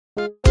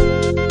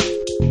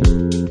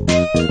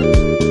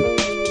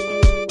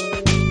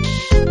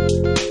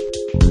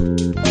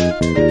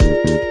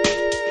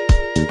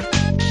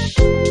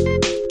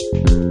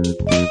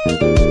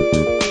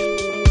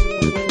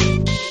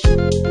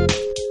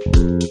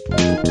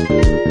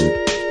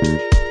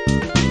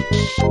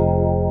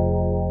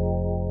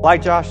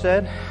Like Josh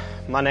said,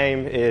 my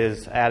name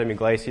is Adam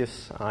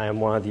Iglesias. I am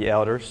one of the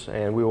elders,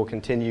 and we will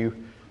continue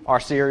our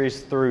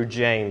series through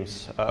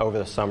James over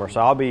the summer.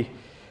 So I'll be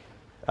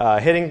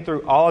hitting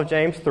through all of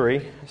James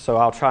 3, so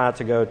I'll try not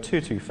to go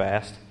too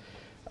fast.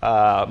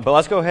 But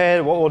let's go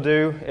ahead. What we'll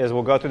do is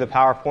we'll go through the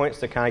PowerPoints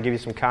to kind of give you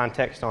some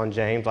context on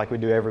James like we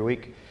do every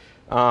week.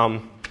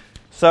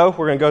 So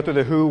we're going to go through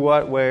the who,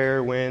 what,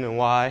 where, when, and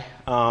why.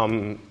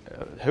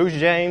 Who's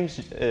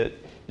James?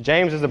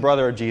 James is the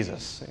brother of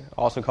Jesus,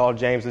 also called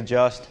James the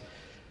Just,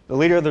 the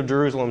leader of the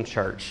Jerusalem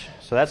church.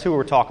 So that's who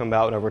we're talking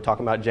about whenever we're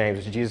talking about James.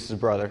 It's Jesus'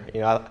 brother.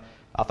 You know,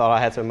 I thought I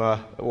had some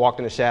walked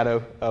in the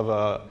shadow of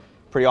a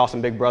pretty awesome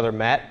big brother,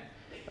 Matt.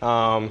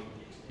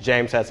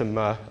 James had some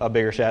a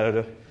bigger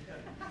shadow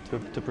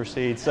to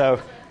proceed. So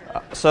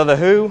the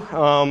who.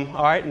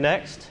 All right,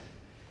 next.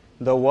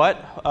 The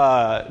what.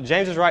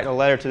 James is writing a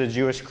letter to the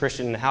Jewish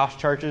Christian house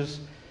churches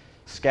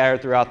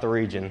scattered throughout the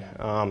region.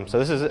 So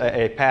this is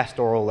a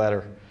pastoral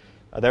letter.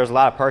 There was a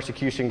lot of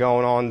persecution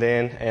going on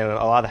then, and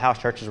a lot of the house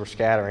churches were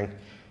scattering.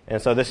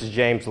 And so this is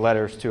James'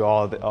 letters to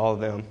all of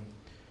them.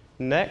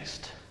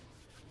 Next,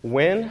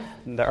 when?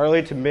 The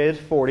early to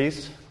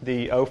mid-40s,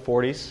 the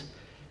 040s.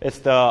 It's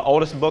the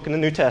oldest book in the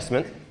New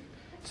Testament,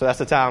 so that's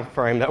the time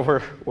frame that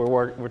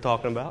we're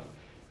talking about.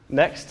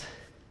 Next,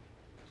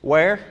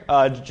 where?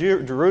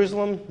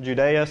 Jerusalem,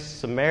 Judea,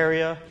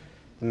 Samaria,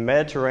 the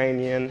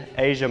Mediterranean,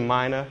 Asia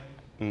Minor,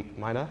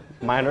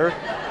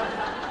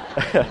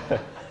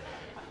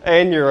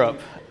 and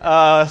Europe.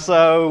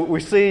 So we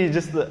see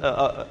just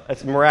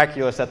it's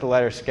miraculous that the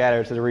letter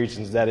scattered to the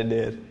regions that it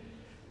did.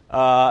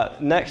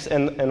 Next,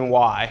 and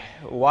why?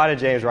 Why did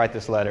James write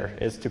this letter?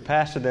 It's to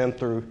pastor them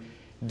through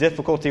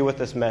difficulty with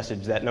this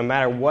message that no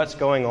matter what's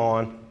going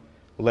on,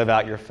 live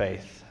out your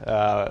faith.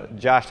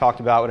 Josh talked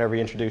about whenever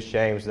he introduced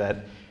James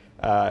that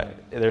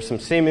there's some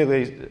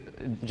seemingly...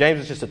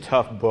 James is just a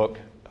tough book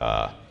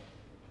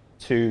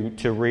to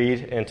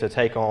read and to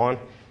take on.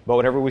 But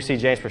whenever we see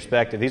James'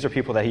 perspective, these are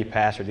people that he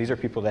pastored. These are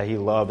people that he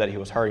loved, that he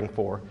was hurting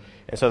for.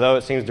 And so though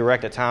it seems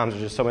direct at times,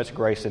 there's just so much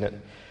grace in it.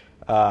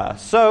 We're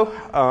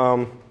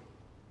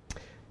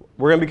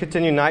going to be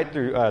continuing tonight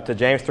through to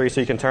James 3,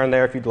 so you can turn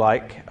there if you'd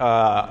like.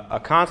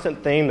 A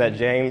constant theme that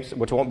James,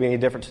 which won't be any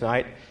different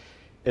tonight,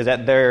 is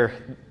that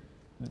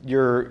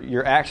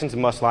your actions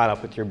must line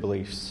up with your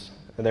beliefs.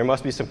 And there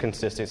must be some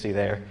consistency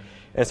there.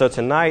 And so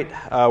tonight,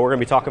 we're going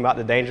to be talking about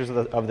the dangers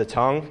of the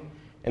tongue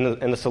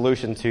and the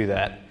solution to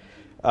that.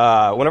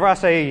 Whenever I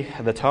say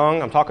the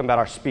tongue, I'm talking about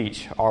our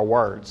speech, our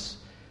words.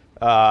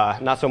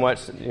 Not so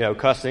much,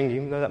 cussing,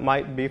 even though that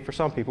might be for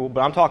some people,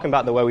 but I'm talking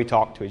about the way we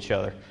talk to each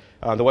other,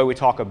 the way we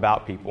talk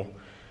about people.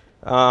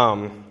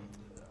 Brad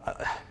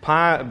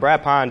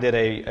Pine did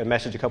a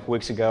message a couple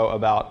weeks ago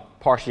about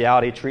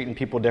partiality, treating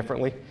people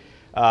differently.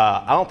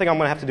 I don't think I'm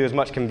going to have to do as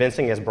much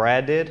convincing as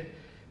Brad did,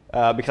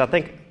 because I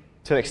think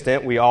to an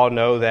extent we all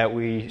know that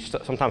we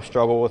sometimes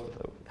struggle with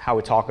how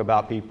we talk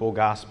about people,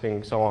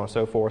 gossiping, so on and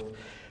so forth.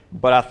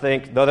 But I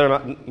think, though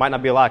there might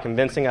not be a lot of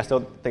convincing, I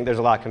still think there's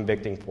a lot of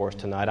convicting for us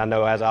tonight. I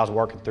know as I was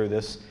working through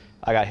this,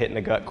 I got hit in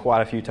the gut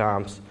quite a few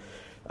times.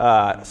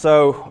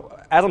 So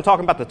as I'm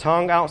talking about the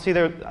tongue, I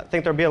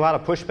think there'll be a lot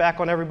of pushback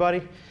on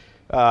everybody.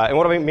 And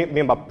what I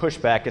mean by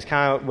pushback is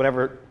kind of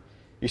whenever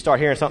you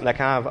start hearing something that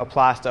kind of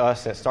applies to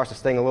us and it starts to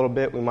sting a little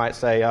bit, we might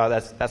say, oh,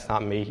 that's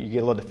not me. You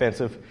get a little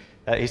defensive.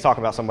 He's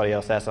talking about somebody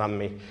else, that's not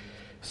me.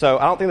 So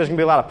I don't think there's going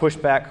to be a lot of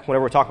pushback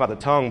whenever we're talking about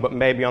the tongue, but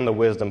maybe on the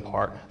wisdom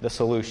part, the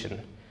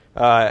solution.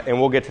 And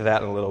we'll get to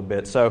that in a little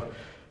bit. So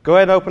go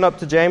ahead and open up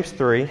to James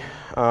 3,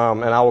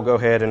 and I will go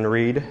ahead and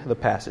read the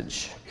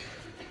passage.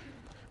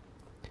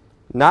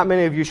 Not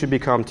many of you should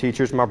become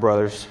teachers, my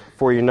brothers,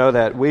 for you know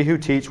that we who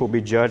teach will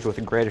be judged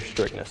with greater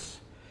strictness.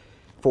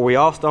 For we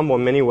all stumble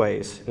in many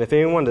ways, and if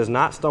anyone does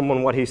not stumble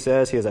in what he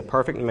says, he is a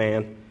perfect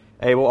man,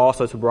 able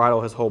also to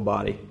bridle his whole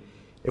body.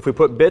 If we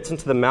put bits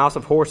into the mouths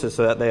of horses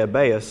so that they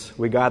obey us,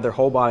 we guide their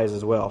whole bodies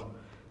as well.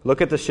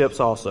 Look at the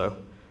ships also.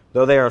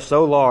 Though they are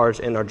so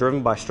large and are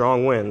driven by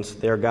strong winds,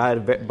 they are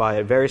guided by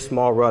a very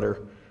small rudder,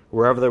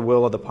 wherever the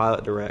will of the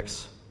pilot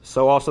directs.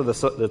 So also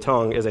the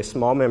tongue is a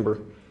small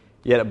member,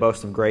 yet it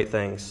boasts of great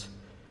things.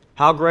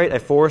 How great a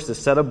forest is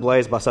set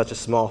ablaze by such a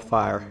small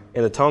fire,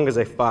 and the tongue is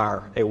a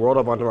fire, a world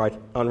of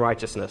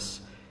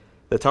unrighteousness.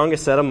 The tongue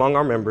is set among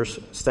our members,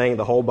 staining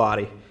the whole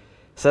body,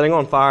 setting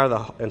on fire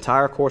the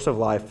entire course of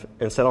life,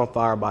 and set on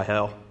fire by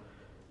hell.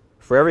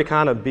 For every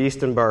kind of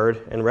beast and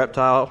bird and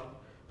reptile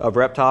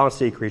and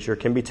sea creature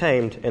can be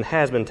tamed and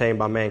has been tamed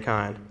by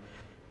mankind.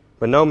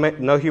 But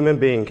no human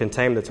being can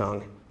tame the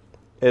tongue.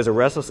 It is a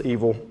restless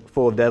evil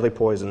full of deadly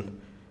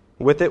poison.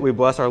 With it we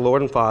bless our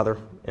Lord and Father,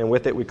 and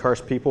with it we curse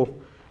people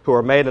who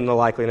are made in the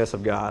likeness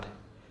of God.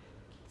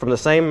 From the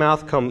same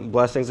mouth come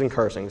blessings and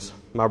cursings.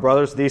 My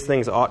brothers, these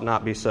things ought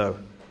not be so.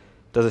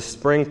 Does a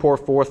spring pour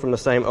forth from the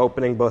same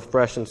opening both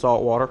fresh and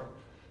salt water?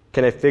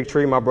 Can a fig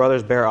tree, my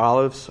brothers, bear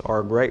olives,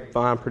 or a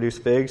grapevine produce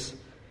figs?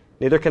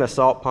 Neither can a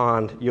salt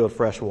pond yield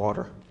fresh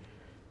water.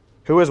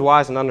 Who is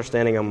wise and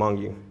understanding among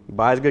you?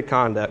 By his good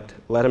conduct,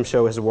 let him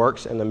show his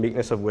works in the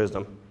meekness of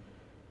wisdom.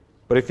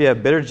 But if you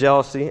have bitter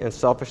jealousy and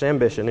selfish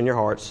ambition in your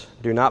hearts,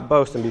 do not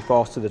boast and be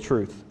false to the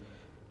truth.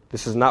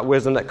 This is not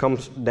wisdom that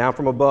comes down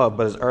from above,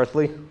 but is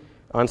earthly,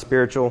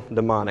 unspiritual,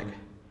 demonic.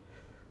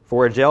 For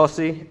where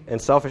jealousy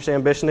and selfish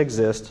ambition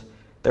exist,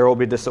 there will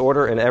be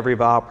disorder in every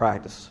vile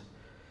practice.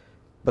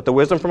 But the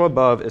wisdom from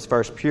above is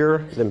first pure,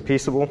 then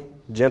peaceable,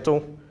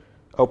 gentle,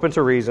 open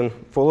to reason,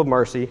 full of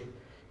mercy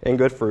and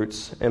good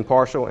fruits,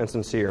 impartial and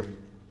sincere.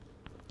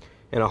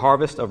 And a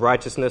harvest of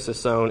righteousness is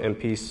sown in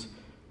peace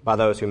by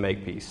those who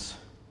make peace.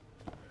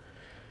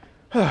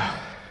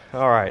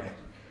 All right,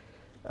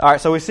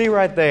 so we see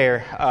right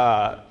there,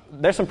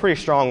 there's some pretty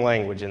strong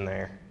language in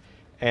there.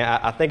 And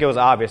I think it was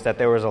obvious that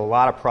there was a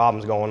lot of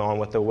problems going on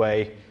with the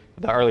way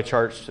the early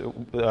church,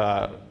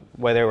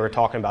 way they were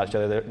talking about each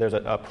other. There's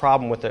a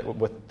problem with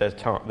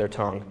their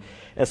tongue.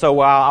 And so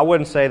while I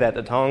wouldn't say that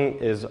the tongue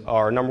is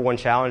our number one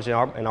challenge in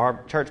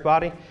our church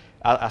body,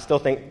 I still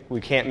think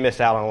we can't miss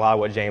out on a lot of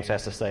what James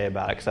has to say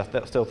about it, because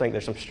I still think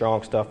there's some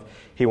strong stuff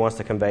he wants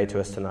to convey to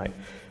us tonight,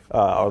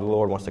 or the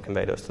Lord wants to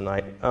convey to us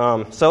tonight.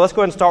 So let's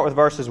go ahead and start with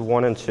verses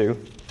 1 and 2.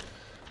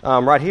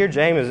 Right here,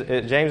 James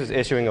is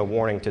issuing a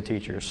warning to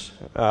teachers.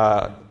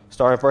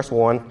 Starting at verse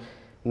 1,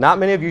 "Not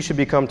many of you should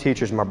become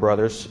teachers, my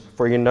brothers,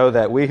 for you know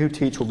that we who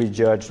teach will be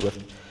judged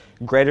with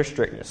greater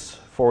strictness.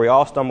 For we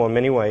all stumble in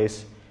many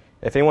ways.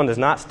 If anyone does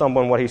not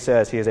stumble in what he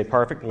says, he is a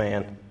perfect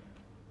man,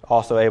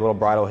 also able to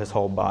bridle his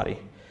whole body."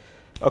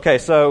 Okay,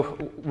 so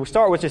we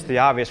start with just the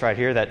obvious right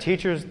here, that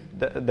teachers,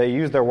 they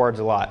use their words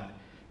a lot.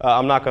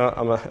 I'm not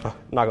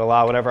gonna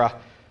lie. Whenever I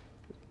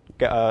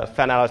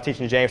found out I was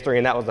teaching James 3,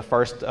 and that was the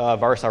first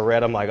verse I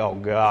read, I'm like, oh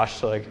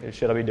gosh, like,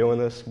 should I be doing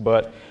this?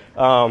 But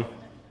I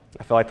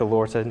feel like the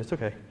Lord said it's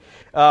okay.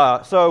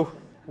 So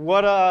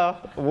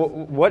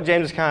what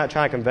James is kind of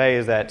trying to convey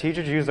is that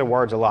teachers use their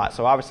words a lot.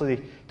 So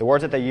obviously, the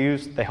words that they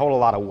use, they hold a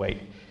lot of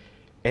weight.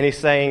 And he's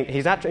saying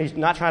he's not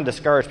trying to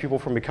discourage people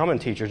from becoming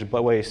teachers,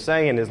 but what he's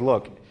saying is,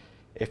 look,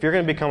 if you're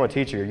going to become a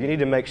teacher, you need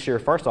to make sure,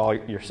 first of all,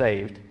 you're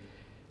saved,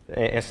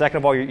 and second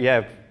of all, you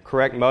have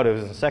correct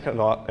motives,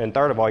 and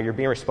third of all, you're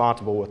being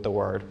responsible with the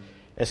word.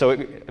 And so,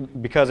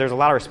 because there's a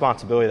lot of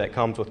responsibility that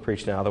comes with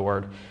preaching out of the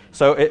word,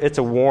 so it's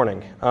a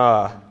warning.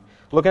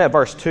 Looking at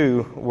verse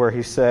 2, where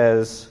he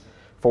says,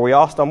 "For we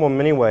all stumble in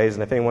many ways,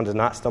 and if anyone does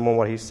not stumble in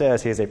what he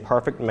says, he is a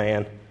perfect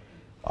man,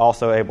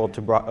 also able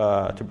to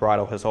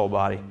bridle his whole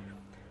body."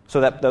 So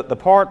that the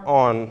part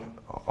on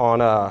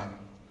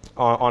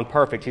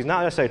perfect, he's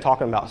not necessarily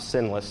talking about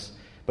sinless,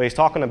 but he's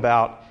talking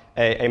about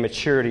a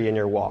maturity in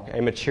your walk,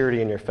 a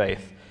maturity in your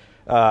faith.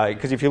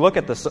 Because if you look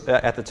at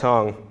the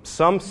tongue,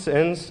 some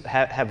sins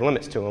have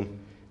limits to them,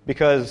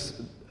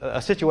 because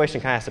a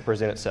situation kind of has to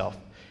present itself.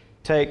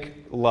 Take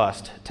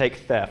lust, take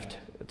theft,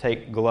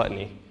 take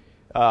gluttony.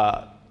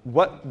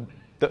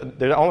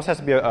 There almost has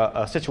to be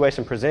a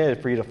situation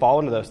presented for you to fall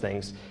into those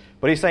things.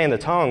 But he's saying the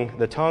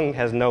tongue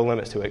has no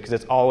limits to it, because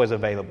it's always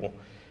available.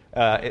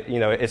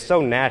 It's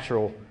so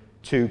natural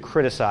to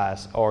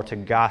criticize or to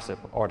gossip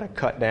or to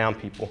cut down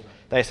people.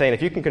 They're saying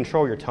if you can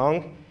control your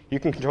tongue, you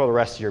can control the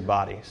rest of your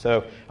body.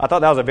 So I thought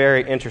that was a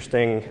very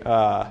interesting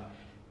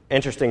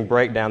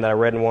breakdown that I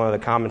read in one of the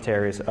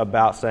commentaries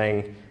about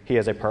saying he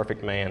is a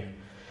perfect man.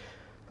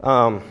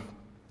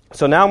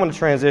 So now I'm going to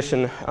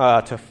transition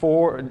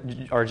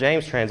to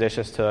James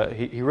transitions to,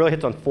 he really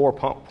hits on 4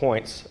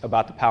 points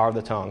about the power of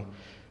the tongue.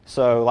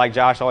 So like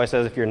Josh always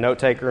says, if you're a note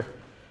taker,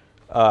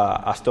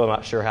 I'm still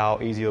not sure how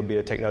easy it'll be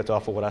to take notes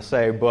off of what I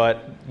say,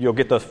 but you'll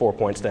get those 4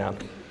 points down.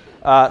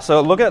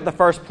 So looking at the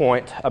first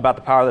point about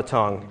the power of the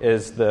tongue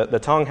is the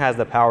tongue has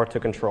the power to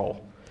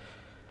control.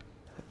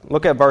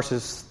 Look at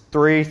verses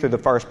 3 through the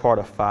first part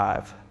of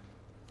 5.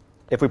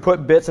 "If we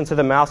put bits into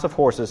the mouths of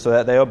horses so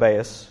that they obey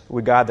us,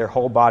 we guide their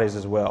whole bodies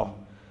as well.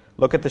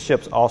 Look at the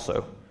ships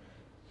also.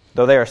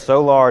 Though they are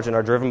so large and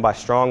are driven by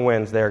strong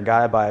winds, they are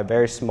guided by a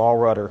very small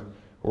rudder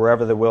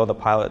wherever the will of the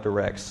pilot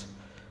directs.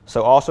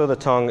 So also the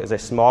tongue is a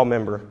small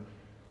member,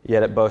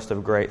 yet it boasts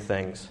of great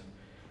things."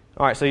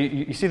 All right, so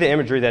you see the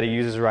imagery that he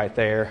uses right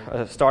there,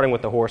 starting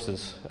with the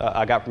horses.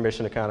 I got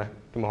permission to kind of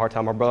give him a hard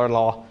time. My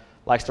brother-in-law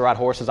likes to ride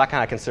horses. I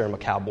kind of consider him a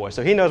cowboy,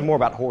 so he knows more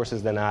about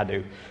horses than I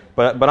do.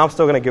 But I'm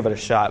still going to give it a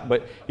shot.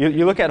 But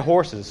you look at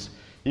horses.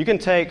 You can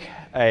take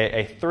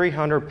a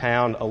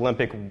 300-pound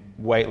Olympic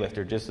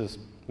weightlifter, just this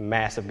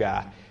massive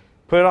guy,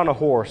 put it on a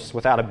horse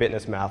without a bit in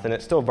its mouth, and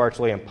it's still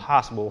virtually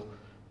impossible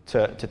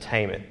to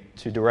tame it,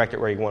 to direct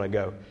it where you want to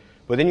go.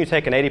 But then you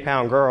take an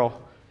 80-pound girl,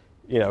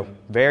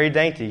 very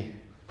dainty,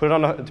 put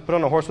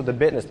on a horse with a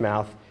bit in its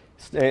mouth,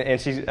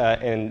 and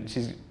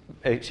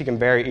she can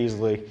very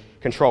easily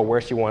control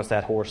where she wants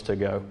that horse to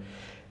go.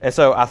 And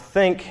so I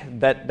think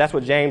that's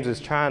what James is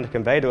trying to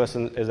convey to us,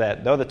 is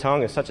that though the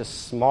tongue is such a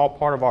small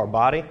part of our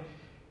body,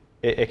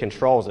 it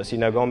controls us.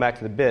 Going back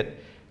to the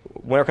bit,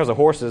 when it comes to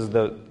horses,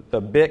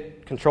 the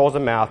bit controls the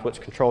mouth, which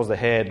controls the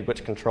head,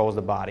 which controls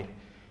the body.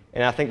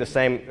 And I think the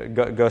same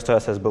goes to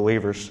us as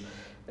believers,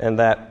 and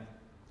that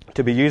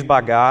to be used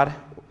by God,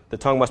 the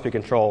tongue must be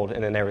controlled,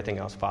 and then everything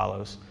else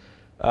follows.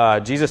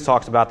 Jesus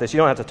talks about this. You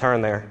don't have to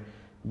turn there,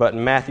 but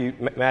in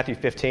Matthew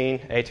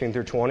 15, 18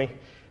 through 20,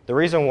 The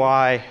reason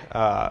why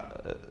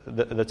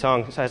the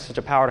tongue has such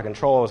a power to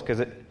control is because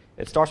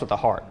it starts with the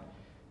heart.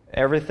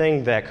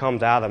 Everything that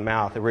comes out of the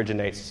mouth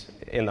originates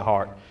in the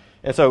heart.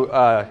 And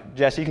so,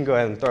 Jess, you can go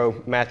ahead and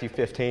throw Matthew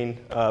 15,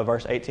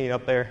 verse 18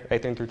 up there,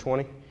 18 through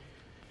 20.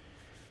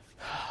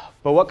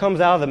 But what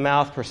comes out of the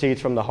mouth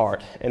proceeds from the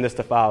heart, and this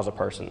defiles a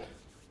person.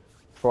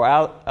 For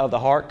out of the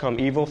heart come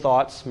evil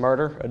thoughts,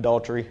 murder,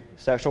 adultery,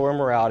 sexual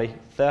immorality,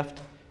 theft,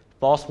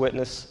 false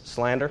witness,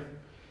 slander.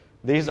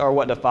 These are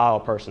what defile a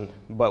person,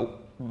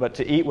 but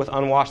to eat with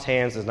unwashed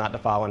hands does not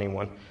defile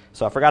anyone.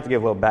 So I forgot to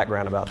give a little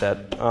background about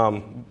that.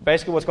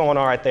 Basically what's going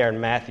on right there in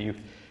Matthew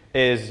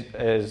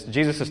is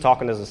Jesus is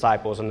talking to his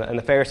disciples, and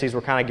the Pharisees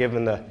were kind of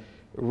giving the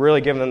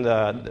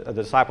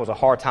disciples a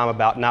hard time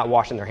about not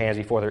washing their hands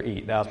before they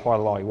eat. That was part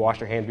of the law. You wash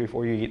your hands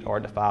before you eat or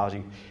it defiles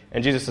you.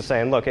 And Jesus is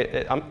saying, look,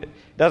 it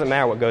doesn't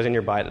matter what goes in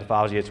your body that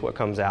defiles you. It's what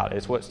comes out.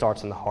 It's what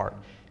starts in the heart.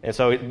 And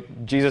so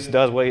Jesus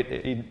does what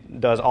he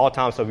does all the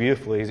time so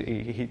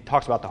beautifully. He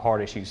talks about the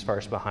heart issues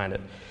first behind it.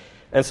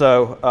 And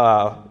so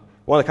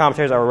one of the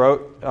commentaries one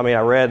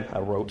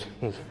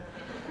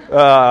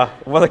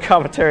of the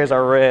commentaries I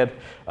read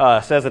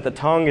says that the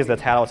tongue is the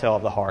tattletale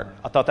of the heart.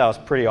 I thought that was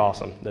pretty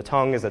awesome. The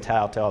tongue is the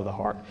tattletale of the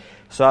heart.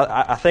 So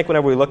I think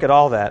whenever we look at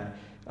all that,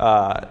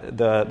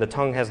 the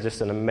tongue has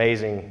just an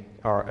amazing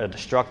or a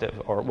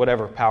destructive or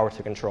whatever power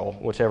to control,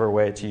 whichever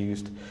way it's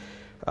used.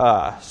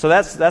 So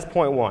that's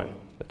point one.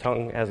 The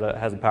tongue has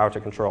the power to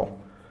control.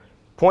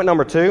 Point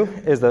number two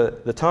is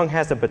the tongue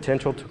has the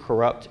potential to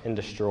corrupt and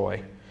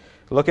destroy.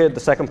 Look at the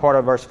second part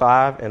of verse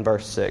 5 and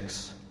verse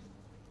 6.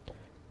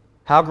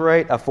 How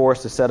great a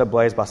forest is set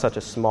ablaze by such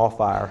a small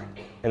fire,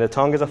 and the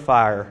tongue is a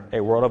fire,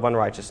 a world of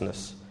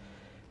unrighteousness.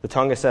 The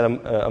tongue is set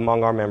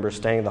among our members,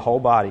 staining the whole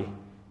body,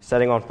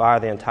 setting on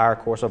fire the entire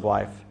course of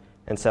life,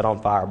 and set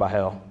on fire by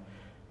hell.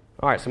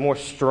 All right, some more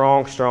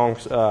strong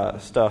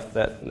stuff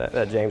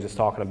that James is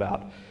talking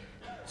about.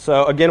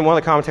 So again, one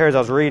of the commentaries I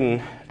was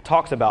reading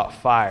talks about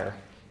fire.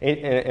 And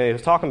it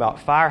was talking about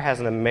fire has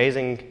an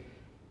amazing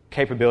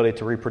capability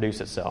to reproduce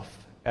itself.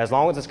 As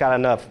long as it's got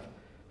enough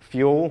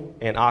fuel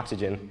and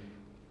oxygen,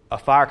 a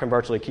fire can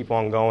virtually keep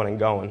on going and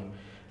going.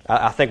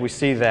 I think we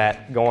see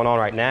that going on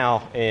right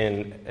now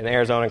in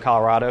Arizona and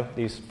Colorado,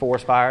 these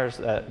forest fires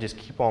that just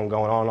keep on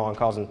going on and on,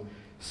 causing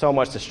so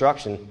much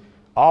destruction,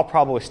 all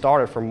probably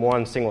started from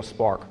one single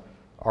spark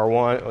or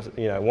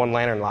one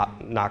lantern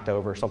knocked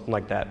over or something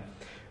like that.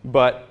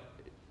 But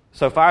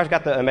so fire's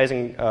got the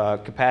amazing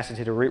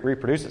capacity to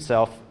reproduce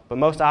itself, but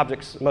most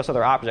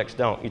other objects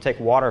don't. You take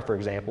water, for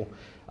example.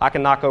 I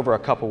can knock over a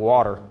cup of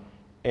water,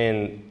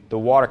 and the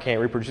water can't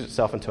reproduce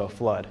itself into a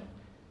flood.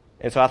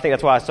 And so I think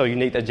that's why it's so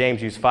unique that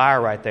James used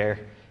fire right there,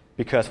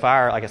 because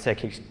fire, like I said,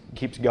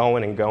 keeps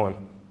going and going.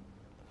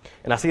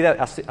 And I see that.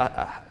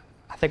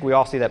 I think we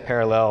all see that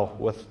parallel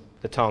with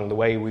the tongue, the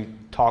way we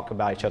talk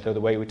about each other,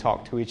 the way we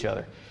talk to each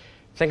other.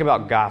 Think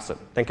about gossip.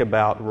 Think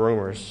about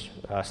rumors,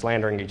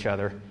 slandering each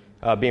other,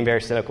 being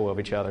very cynical of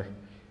each other.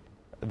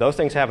 Those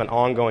things have an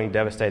ongoing,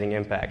 devastating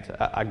impact.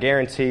 I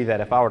guarantee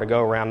that if I were to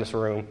go around this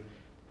room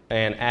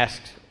and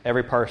ask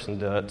every person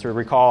to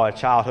recall a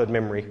childhood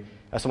memory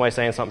of somebody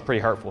saying something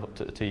pretty hurtful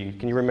to you,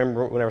 can you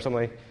remember whenever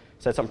somebody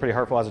said something pretty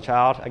hurtful as a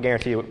child? I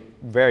guarantee you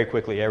very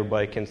quickly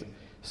everybody can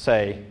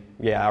say,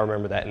 yeah, I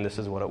remember that, and this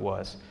is what it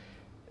was.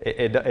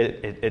 It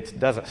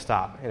doesn't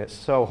stop, and it's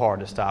so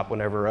hard to stop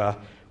whenever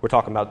we're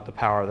talking about the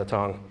power of the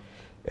tongue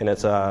and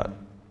its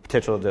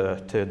potential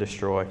to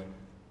destroy.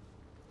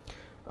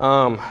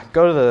 Go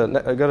to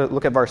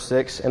look at verse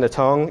 6. And the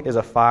tongue is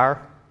a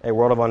fire, a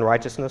world of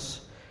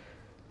unrighteousness.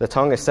 The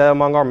tongue is set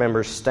among our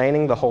members,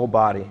 staining the whole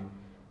body,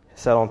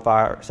 setting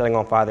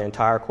on fire the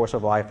entire course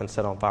of life, and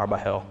set on fire by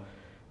hell.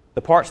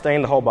 The part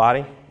staining the whole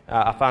body,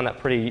 I find that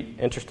pretty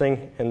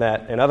interesting. In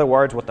that, in other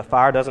words, what the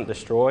fire doesn't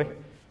destroy,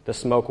 the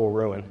smoke will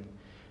ruin.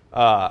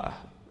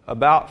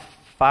 About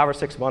 5 or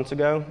 6 months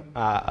ago,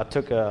 I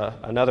took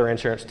another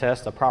insurance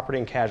test, a property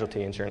and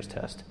casualty insurance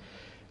test.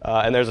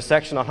 And there's a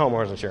section on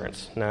homeowners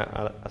insurance.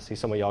 Now, I see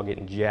some of y'all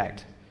getting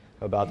jacked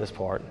about this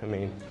part. I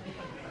mean,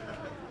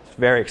 it's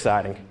very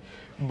exciting.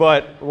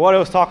 But what I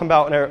was talking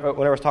about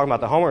when I was talking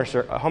about the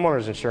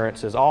homeowners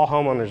insurance is all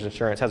homeowners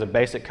insurance has a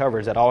basic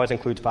coverage that always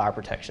includes fire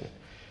protection.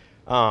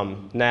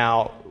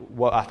 Now,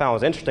 what I found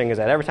was interesting is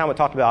that every time we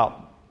talked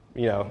about,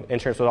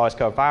 insurance would always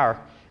cover fire,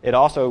 it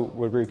also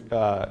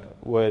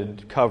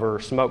would cover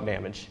smoke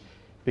damage.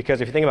 Because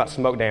if you think about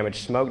smoke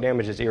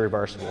damage is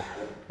irreversible.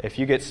 If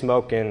you get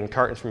smoke and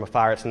curtains from a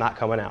fire, it's not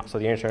coming out. So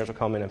the insurance will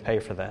come in and pay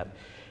for that.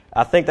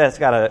 I think that's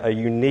got a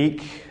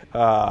unique,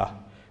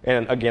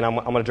 and again, I'm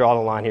going to draw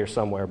the line here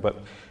somewhere,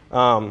 but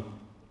I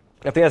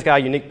think that's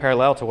got a unique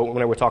parallel to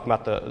when we're talking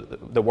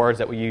about the words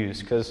that we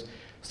use. Because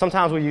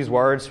sometimes we use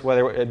words,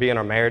 whether it be in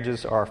our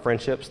marriages or our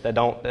friendships, that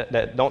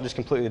don't just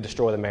completely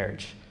destroy the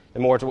marriage.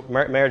 The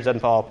marriage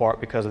doesn't fall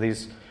apart because of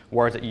these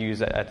words that you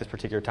use at this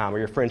particular time, or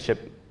your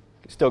friendship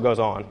still goes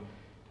on.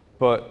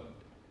 But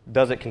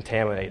does it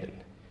contaminate it?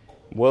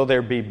 Will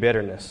there be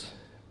bitterness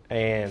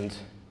and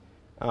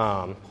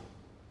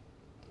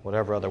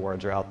whatever other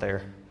words are out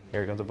there?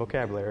 Here comes the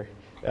vocabulary.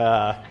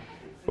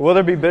 Will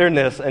there be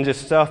bitterness and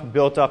just stuff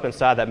built up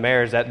inside that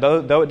marriage that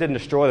though it didn't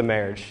destroy the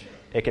marriage,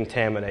 it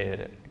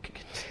contaminated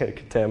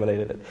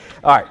it?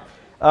 All right.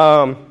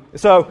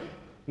 So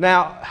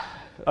now,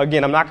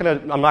 again, I'm not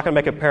gonna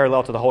make a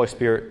parallel to the Holy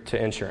Spirit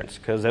to insurance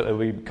because it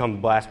would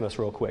become blasphemous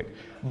real quick.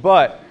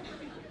 But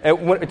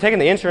taking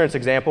the insurance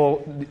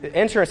example,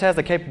 insurance has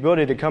the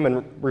capability to come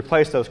and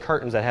replace those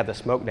curtains that have the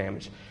smoke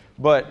damage.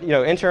 But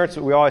insurance,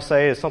 we always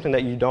say, is something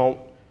that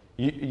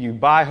you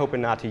buy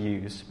hoping not to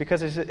use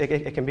because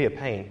it can be a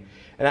pain.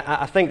 And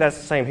I think that's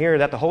the same here,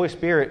 that the Holy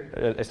Spirit,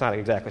 it's not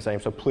exactly the same,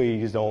 so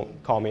please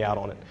don't call me out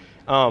on it.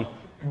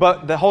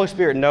 But the Holy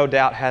Spirit no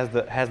doubt has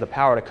the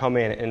power to come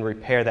in and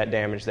repair that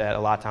damage that a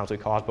lot of times we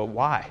cause. But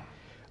why?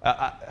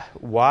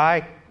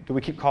 Why do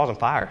we keep causing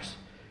fires?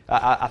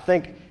 I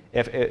think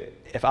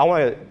if I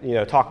want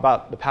to talk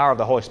about the power of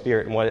the Holy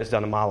Spirit and what it's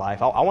done in my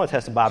life, I want to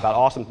testify about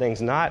awesome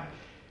things, not,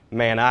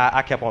 man,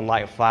 I kept on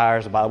lighting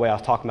fires. By the way, I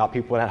was talking about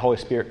people when that Holy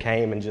Spirit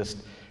came and just,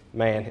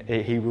 man,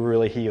 He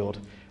really healed.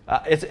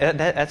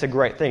 That's a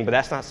great thing, but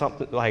that's not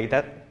something like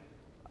that.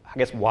 I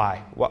guess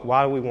why?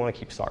 Why do we want to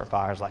keep starting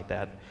fires like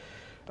that?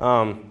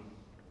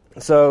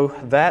 So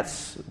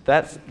that's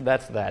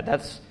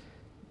that.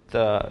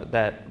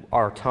 That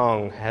our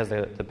tongue has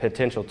the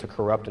potential to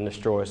corrupt and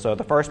destroy. So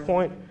the first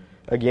point,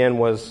 again,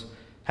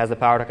 has the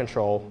power to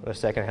control. The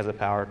second has the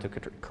power to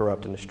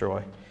corrupt and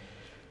destroy.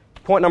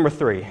 Point number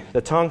 3,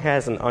 the tongue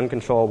has an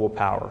uncontrollable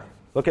power.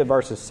 Look at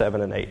verses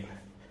 7 and 8.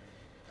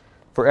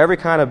 For every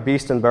kind of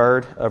beast and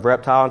bird, of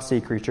reptile and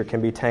sea creature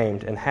can be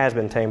tamed and has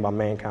been tamed by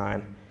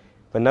mankind,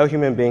 but no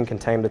human being can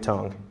tame the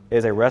tongue. It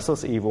is a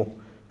restless evil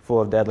full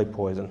of deadly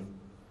poison.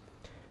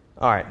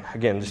 All right,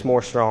 again, just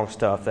more strong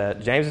stuff.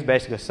 That James is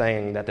basically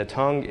saying that the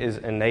tongue is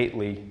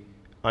innately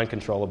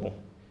uncontrollable.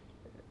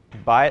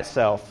 By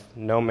itself,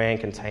 no man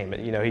can tame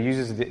it. He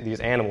uses these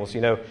animals.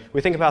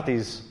 We think about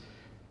these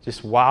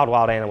just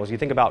wild animals. You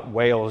think about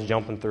whales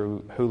jumping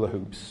through hula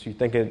hoops. You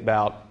think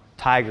about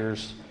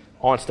tigers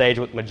on stage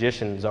with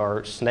magicians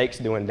or snakes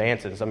doing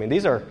dances. I mean,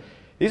 these are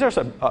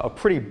a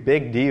pretty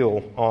big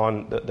deal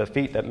on the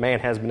feat that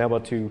man has been able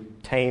to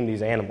tame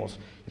these animals.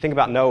 You think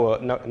about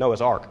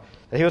Noah's Ark,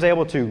 that he was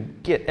able to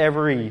get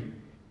every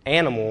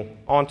animal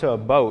onto a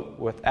boat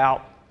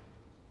without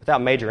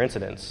major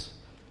incidents.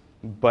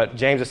 But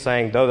James is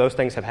saying, though those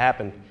things have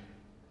happened,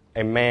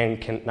 a man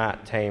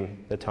cannot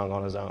tame the tongue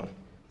on his own.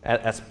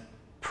 That's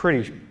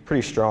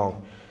pretty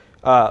strong.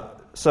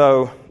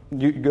 So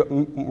you go,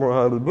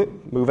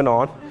 moving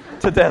on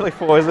to deadly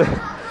poison.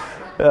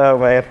 Oh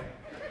man!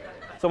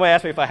 Somebody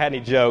asked me if I had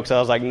any jokes. I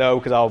was like, no,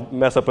 because I'll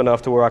mess up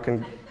enough to where I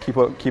can keep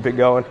it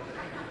going.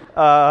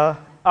 All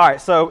right.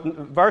 So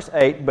verse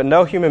 8. But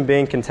no human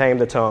being can tame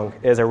the tongue.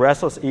 It is a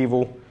restless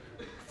evil,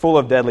 full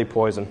of deadly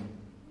poison.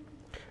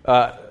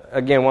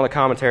 Again, one of the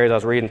commentaries I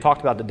was reading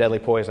talked about the deadly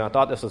poison. I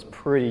thought this was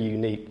pretty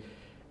unique.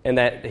 And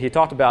that he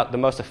talked about the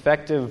most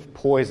effective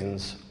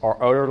poisons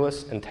are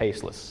odorless and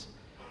tasteless.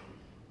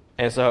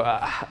 And so,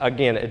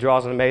 again, it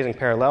draws an amazing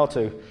parallel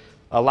to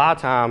a lot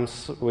of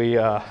times we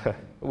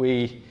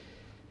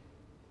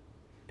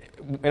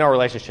in our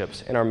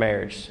relationships, in our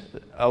marriage,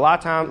 a lot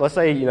of times, let's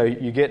say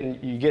you get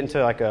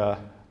into like a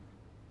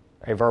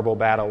verbal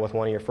battle with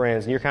one of your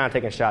friends, and you're kind of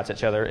taking shots at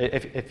each other.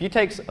 If you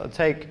take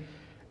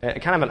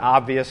kind of an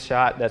obvious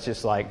shot, that's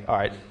just like, all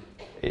right,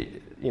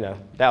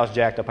 that was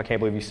jacked up. I can't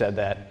believe you said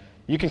that.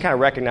 You can kind of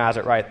recognize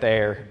it right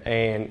there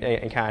and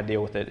kind of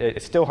deal with it.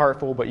 It's still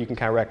hurtful, but you can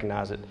kind of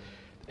recognize it.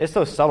 It's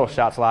those subtle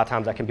shots a lot of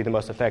times that can be the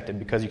most effective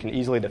because you can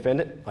easily defend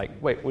it. Like,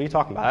 wait, what are you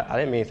talking about? I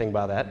didn't mean anything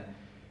by that.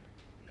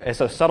 And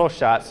so subtle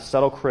shots,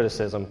 subtle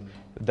criticism,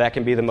 that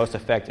can be the most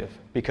effective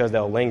because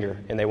they'll linger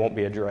and they won't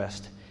be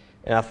addressed.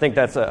 And I think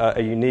that's a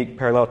unique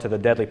parallel to the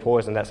deadly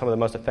poison, that some of the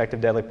most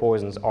effective deadly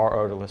poisons are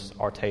odorless,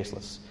 are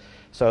tasteless.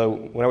 So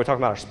whenever we're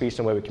talking about our speech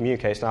and the way we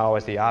communicate, it's not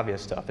always the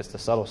obvious stuff. It's the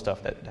subtle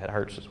stuff that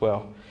hurts as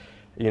well.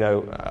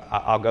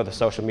 I'll go the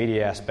social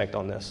media aspect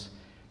on this.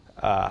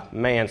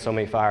 Man, so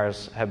many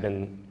fires have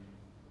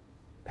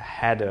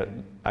had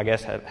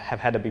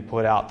to be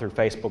put out through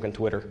Facebook and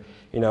Twitter.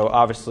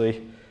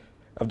 Obviously,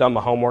 I've done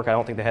my homework. I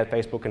don't think they had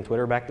Facebook and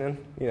Twitter back then.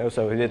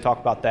 So we did talk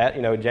about that.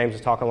 James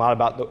is talking a lot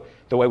about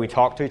the way we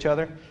talk to each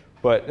other.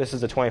 But this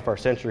is the 21st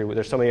century.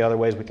 There's so many other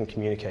ways we can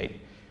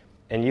communicate.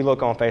 And you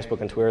look on Facebook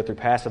and Twitter through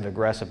passive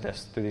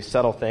aggressiveness, through these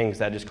subtle things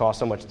that just cause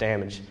so much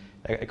damage.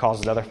 It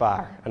causes another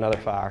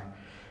fire.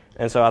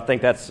 And so I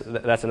think that's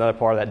another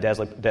part of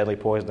that deadly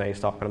poison that he's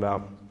talking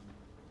about.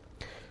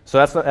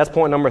 So that's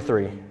point number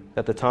 3,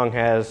 that the tongue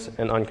has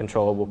an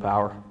uncontrollable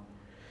power.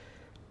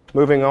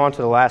 Moving on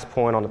to the last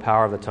point on the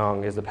power of the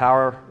tongue is the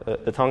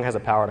tongue has a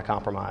power to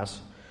compromise.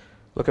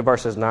 Look at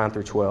verses 9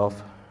 through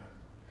 12.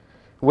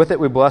 With it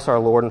we bless our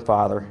Lord and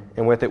Father,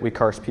 and with it we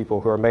curse people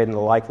who are made in the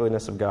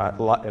likeness of God.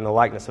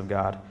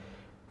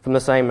 From the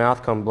same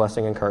mouth come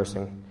blessing and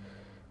cursing.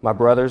 My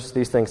brothers,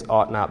 these things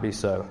ought not be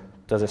so.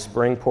 Does a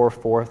spring pour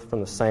forth from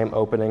the same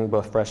opening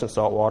both fresh and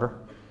salt water?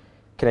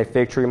 Can a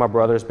fig tree, my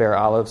brothers, bear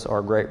olives, or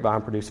a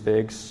grapevine produce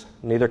figs?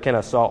 Neither can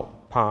a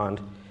salt pond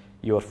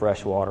yield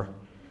fresh water.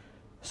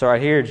 So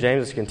right here,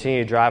 James is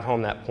continuing to drive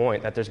home that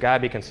point that there's got to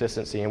be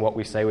consistency in what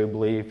we say we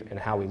believe and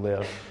how we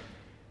live.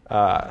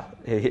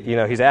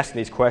 He's asking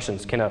these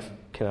questions. Can a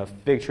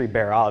fig tree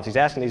bear olives? He's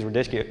asking these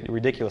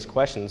ridiculous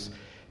questions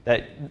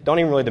that don't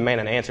even really demand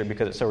an answer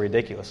because it's so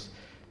ridiculous.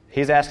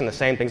 He's asking the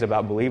same things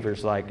about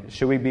believers, like,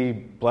 should we be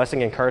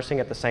blessing and cursing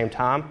at the same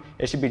time?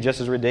 It should be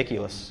just as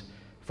ridiculous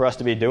for us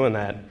to be doing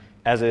that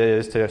as it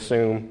is to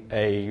assume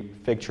a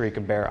fig tree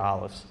can bear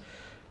olives.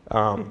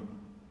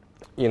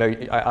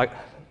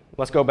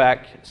 Let's go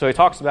back. So he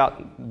talks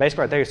about,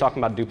 basically right there, he's talking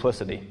about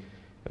duplicity.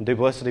 And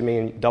duplicity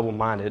means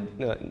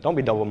double-minded. Don't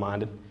be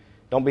double-minded.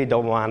 Don't be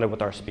double-minded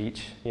with our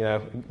speech.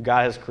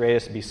 God has created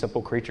us to be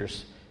simple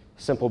creatures,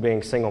 simple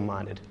being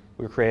single-minded.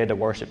 We were created to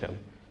worship Him,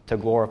 to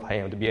glorify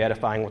Him, to be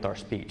edifying with our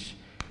speech.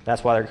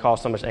 That's why there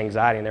causes so much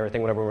anxiety and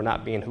everything whenever we're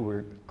not being who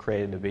we're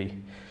created to be.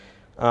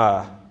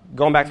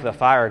 Going back to the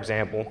fire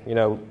example,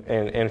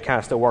 and kind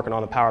of still working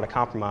on the power to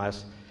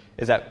compromise,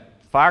 is that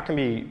fire can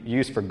be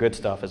used for good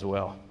stuff as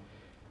well.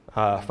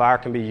 Fire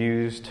can be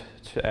used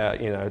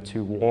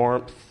to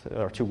warmth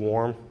or to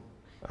warm.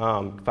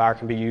 Fire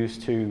can be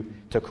used to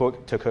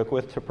cook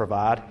with, to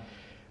provide.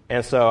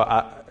 And so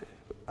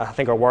I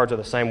think our words are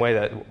the same way,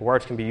 that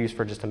words can be used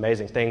for just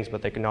amazing things,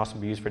 but they can also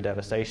be used for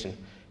devastation.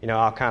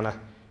 I'll kind of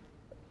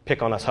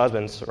pick on us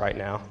husbands right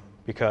now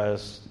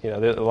because, a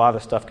lot of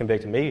this stuff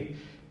convicted me.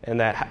 And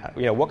that,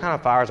 what kind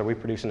of fires are we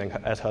producing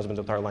as husbands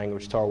with our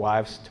language to our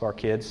wives, to our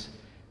kids?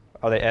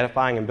 Are they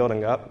edifying and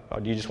building up?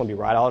 Or do you just want to be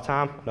right all the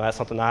time? No, that's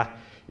something I,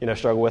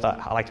 struggle with.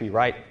 I like to be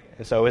right.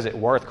 And so is it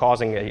worth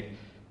causing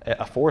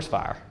a forest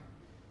fire?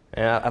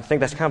 And I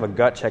think that's kind of a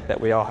gut check that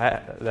we all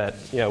have, that,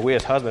 we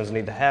as husbands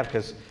need to have,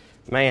 because,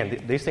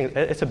 man, these things,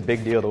 it's a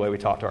big deal the way we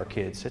talk to our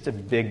kids. It's a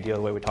big deal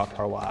the way we talk to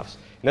our wives.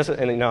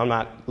 And I'm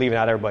not leaving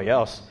out everybody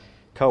else,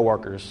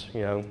 co-workers,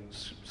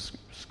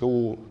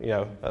 school,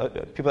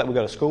 people that we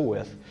go to school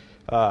with.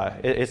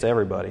 It's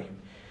everybody.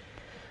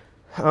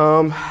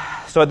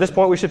 So at this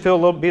point, we should feel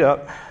a little beat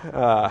up,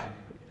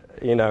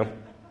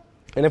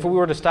 And if we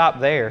were to stop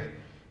there,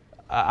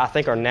 I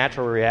think our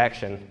natural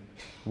reaction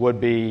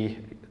would be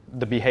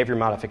the behavior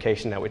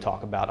modification that we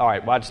talk about. All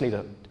right, well, I just need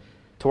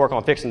to work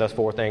on fixing those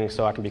 4 things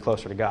so I can be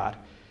closer to God.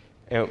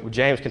 And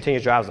James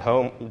continues drives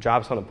home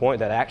the point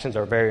that actions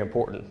are very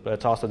important, but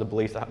it's also the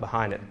belief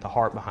behind it, the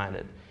heart behind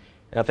it.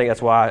 And I think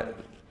that's why,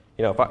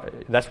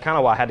 that's kind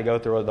of why I had to go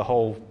through the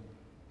whole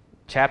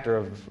chapter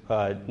of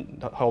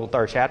the whole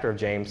 3rd chapter of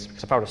James,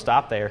 because if I were to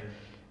stop there,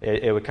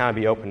 it would kind of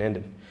be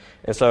open-ended.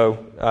 And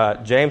so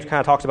James kind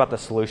of talks about the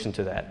solution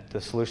to that, the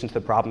solution to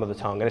the problem of the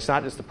tongue. And it's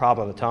not just the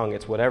problem of the tongue;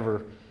 it's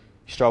whatever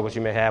struggles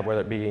you may have,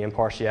 whether it be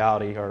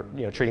impartiality or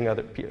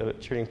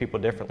treating people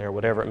differently or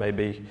whatever it may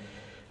be.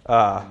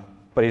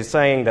 But he's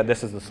saying that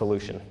this is the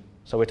solution.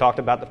 So we talked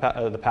about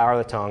the power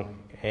of the tongue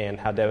and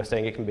how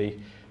devastating it can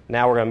be.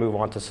 Now we're going to move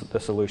on to the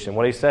solution.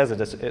 What he says is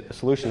the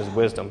solution is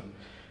wisdom.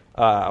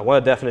 One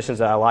of the definitions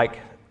that I liked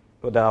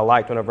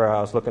whenever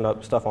I was looking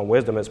up stuff on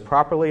wisdom is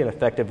properly and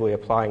effectively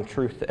applying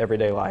truth to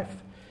everyday life.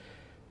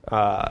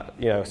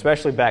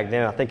 Especially back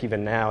then, I think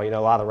even now, a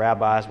lot of the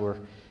rabbis were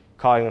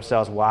calling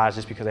themselves wise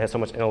just because they had so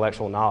much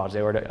intellectual knowledge.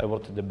 They were able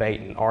to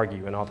debate and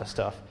argue and all this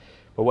stuff.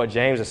 But what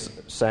James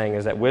is saying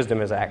is that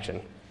wisdom is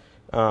action.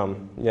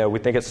 We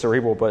think it's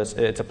cerebral, but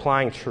it's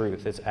applying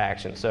truth. It's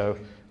action. So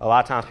a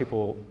lot of times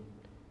people,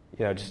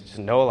 just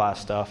know a lot of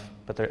stuff,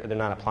 but they're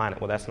not applying it.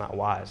 Well, that's not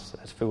wise.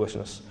 That's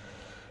foolishness.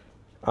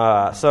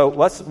 So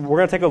we're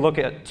going to take a look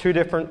at 2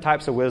 different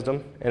types of wisdom,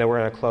 and then we're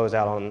going to close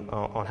out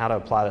on how to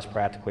apply this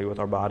practically with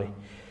our body.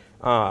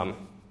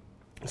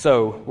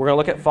 So we're going to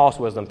look at false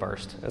wisdom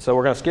first. And so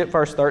we're going to skip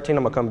verse 13.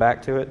 I'm going to come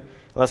back to it.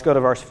 Let's go to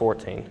verse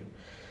 14.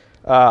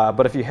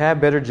 But if you have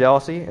bitter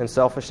jealousy and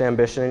selfish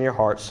ambition in your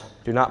hearts,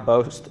 do not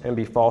boast and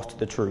be false to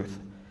the truth.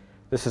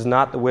 This is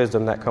not the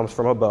wisdom that comes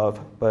from above,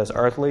 but is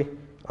earthly,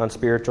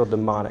 unspiritual,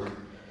 demonic.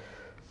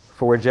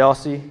 For where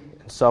jealousy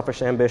and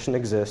selfish ambition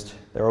exist,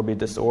 there will be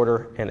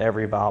disorder and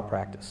every vile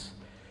practice.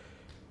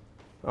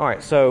 All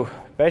right, so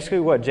basically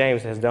what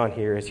James has done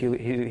here is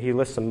he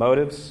lists some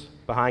motives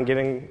behind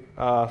giving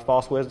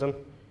false wisdom.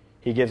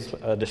 He gives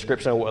a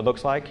description of what it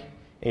looks like,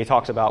 and he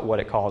talks about what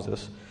it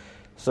causes.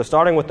 So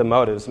starting with the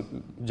motives,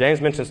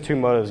 James mentions 2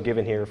 motives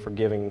given here for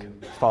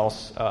giving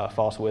false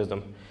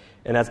wisdom,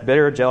 and that's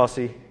bitter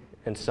jealousy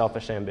and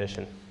selfish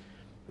ambition.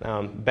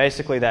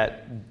 Basically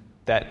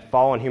that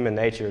fallen human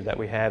nature that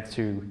we have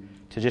to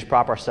just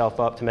prop ourselves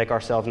up, to make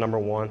ourselves number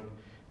one,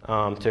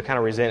 to kind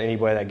of resent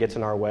anybody that gets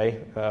in our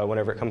way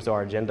whenever it comes to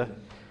our agenda.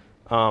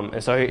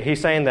 And so he's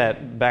saying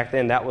that back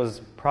then that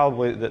was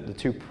probably the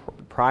 2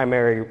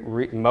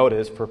 primary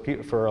motives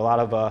for a lot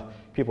of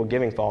people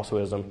giving false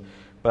wisdom.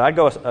 But I'd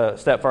go a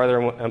step further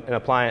and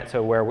apply it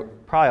to where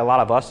probably a lot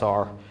of us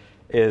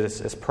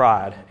is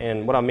pride.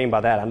 And what I mean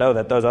by that, I know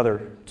that those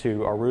other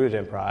 2 are rooted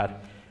in pride,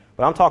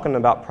 but I'm talking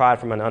about pride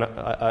from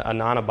a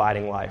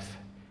non-abiding life,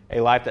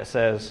 a life that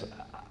says,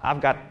 I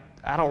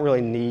don't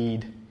really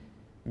need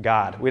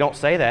God. We don't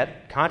say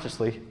that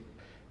consciously,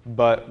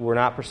 but we're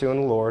not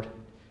pursuing the Lord.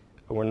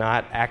 We're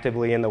not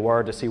actively in the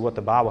Word to see what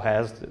the Bible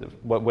has,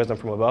 what wisdom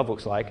from above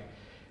looks like.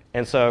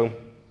 And so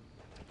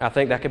I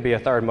think that could be a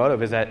third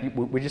motive, is that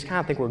we just kind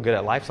of think we're good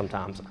at life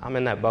sometimes. I'm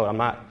in that boat. I'm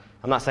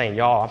not saying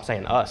y'all, I'm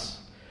saying us.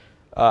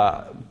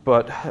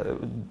 But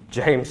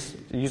James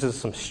uses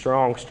some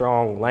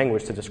strong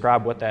language to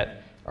describe what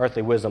that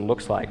earthly wisdom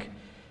looks like.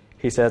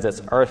 He says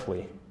it's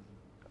earthly.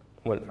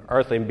 When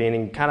earthly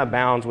meaning kind of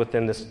bounds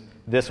within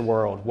this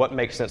world. What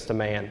makes sense to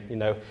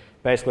man?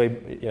 Basically,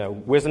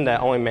 wisdom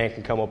that only man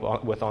can come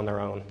up with on their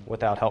own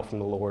without help from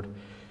the Lord.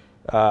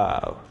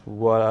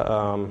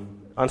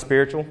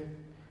 Unspiritual.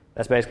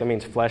 That basically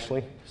means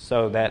fleshly.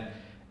 So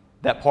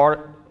that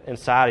part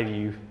inside of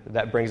you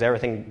that brings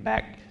everything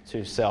back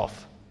to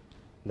self.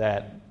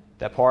 That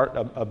part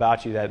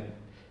about you that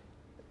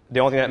the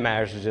only thing that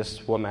matters is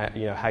just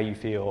how you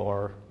feel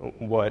or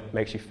what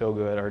makes you feel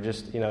good, or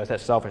just it's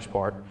that selfish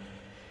part.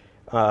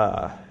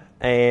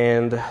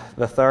 And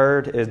the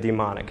third is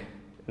demonic,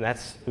 and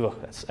that's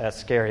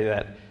scary.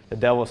 That the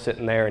devil's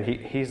sitting there and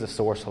he's the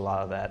source of a lot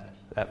of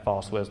that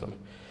false wisdom.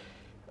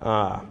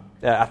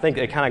 I think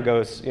it kind of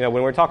goes, when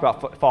we're talking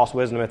about false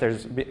wisdom, if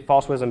there's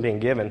false wisdom being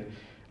given,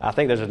 I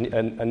think there's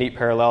a neat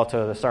parallel to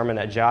the sermon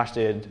that Josh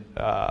did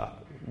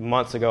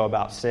months ago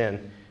about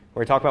sin.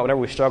 When we talk about whenever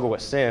we struggle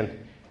with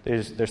sin,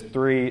 there's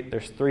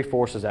three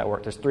forces at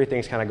work. There's three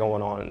things kind of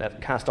going on, and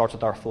that kind of starts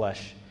with our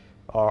flesh,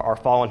 our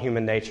fallen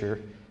human nature,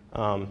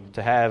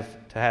 to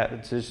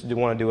just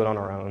want to do it on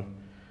our own.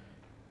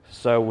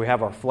 So we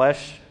have our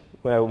flesh.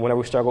 Whenever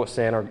we struggle with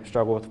sin or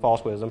struggle with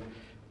false wisdom,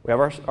 we have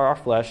our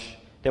flesh.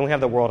 Then we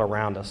have the world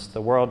around us, the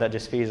world that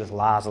just feeds us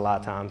lies a lot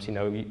of times.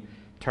 You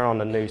turn on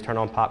the news, turn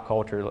on pop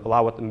culture, a lot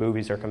of what the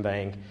movies are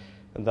conveying,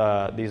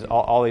 these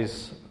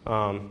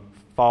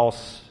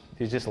false,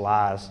 these just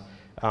lies.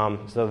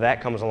 So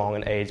that comes along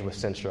in age with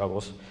sin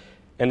struggles.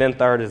 And then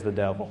third is the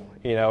devil.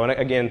 And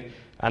again,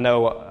 I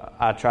know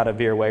I try to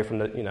veer away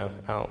from I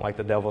don't like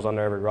the devil's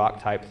under every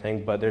rock type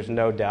thing, but there's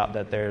no doubt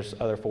that there's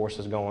other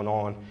forces going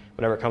on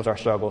whenever it comes to our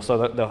struggle. So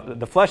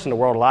the flesh in the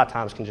world a lot of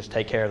times can just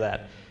take care of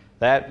that.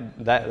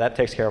 That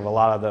takes care of a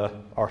lot of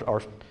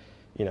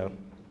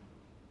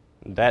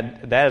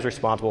that is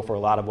responsible for a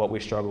lot of what we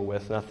struggle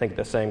with. And I think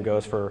the same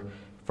goes for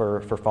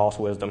false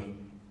wisdom.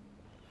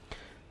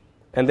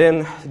 And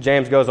then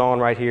James goes on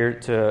right here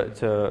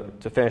to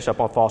finish up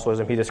on false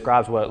wisdom. He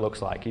describes what it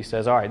looks like. He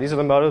says, all right, these are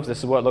the motives. This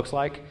is what it looks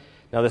like.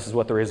 Now this is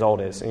what the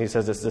result is. And he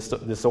says it's this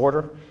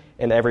disorder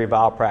in every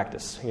vile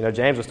practice.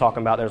 James was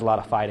talking about there's a lot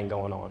of fighting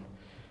going on.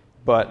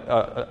 But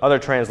other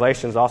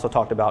translations also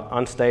talked about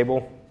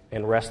unstable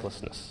and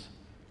restlessness.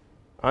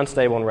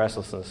 Unstable and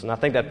restlessness. And I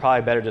think that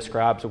probably better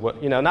describes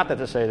what, not that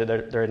to say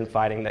that there isn't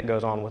fighting that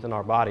goes on within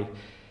our body,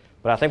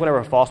 but I think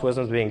whenever false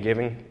wisdom is being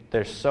given,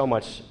 there's so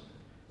much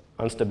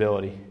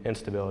instability.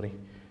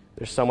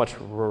 There's so much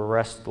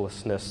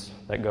restlessness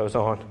that goes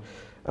on.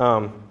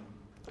 And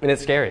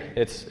it's scary.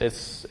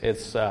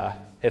 It's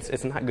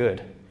not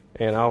good.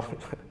 And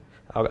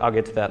I'll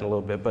get to that in a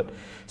little bit. But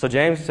so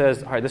James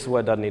says, all right, this is what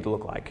it doesn't need to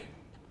look like.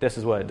 This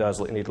is what it does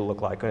need to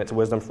look like. And it's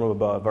wisdom from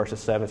above, verses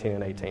 17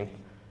 and 18.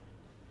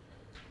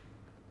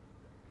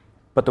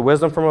 But the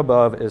wisdom from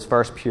above is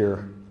first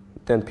pure,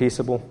 then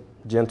peaceable,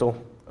 gentle,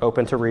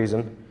 open to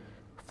reason,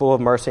 full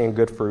of mercy and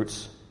good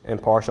fruits,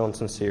 impartial and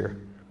sincere.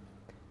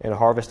 And a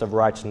harvest of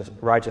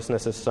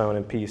righteousness is sown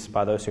in peace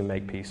by those who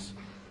make peace.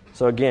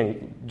 So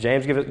again,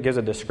 James gives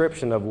a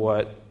description of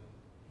what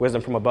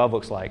wisdom from above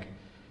looks like,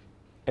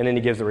 and then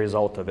he gives the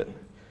result of it.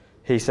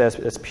 He says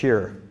it's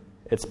pure,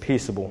 it's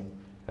peaceable,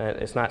 and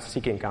it's not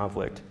seeking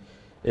conflict.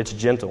 It's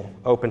gentle,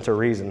 open to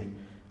reason.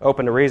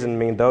 Open to reason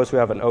means those who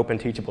have an open,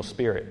 teachable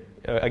spirit.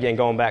 Again,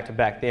 going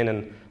back then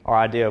and our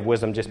idea of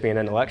wisdom just being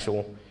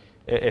intellectual.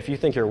 If you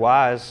think you're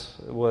wise,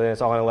 well,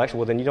 it's all intellectual,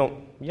 well, then you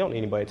don't need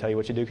anybody to tell you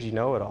what you do because you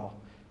know it all.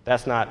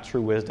 That's not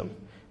true wisdom.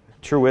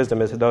 True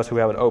wisdom is those who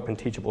have an open,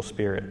 teachable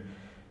spirit.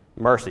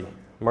 Mercy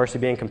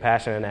being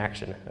compassion in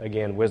action.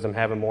 Again, wisdom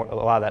having a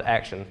lot of that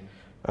action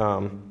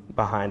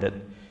behind it.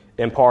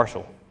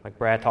 Impartial, like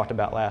Brad talked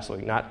about last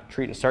week, not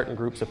treating certain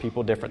groups of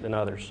people different than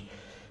others.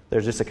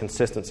 There's just a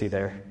consistency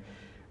there.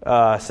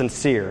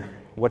 Sincere,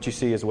 what you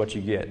see is what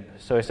you get.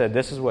 So he said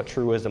this is what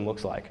true wisdom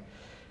looks like.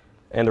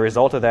 And the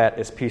result of that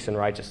is peace and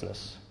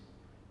righteousness.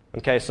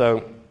 Okay,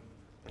 so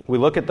we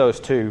look at those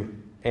two,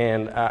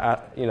 and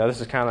this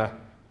is kind of,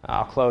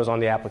 I'll close on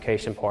the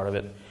application part of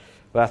it.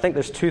 But I think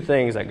there's two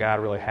things that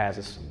God really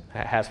has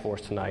for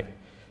us tonight.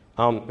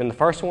 And the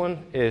first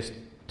one is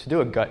to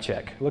do a gut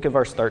check. Look at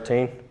verse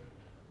 13.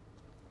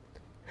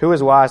 Who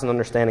is wise and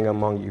understanding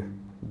among you?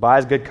 By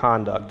his good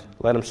conduct,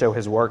 let him show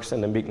his works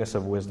in the meekness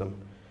of wisdom.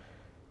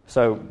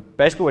 So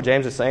basically what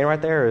James is saying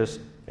right there is,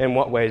 in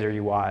what ways are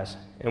you wise?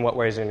 In what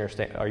ways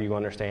are you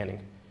understanding?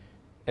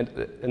 And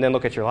then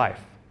look at your life.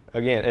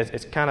 Again,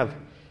 it's kind of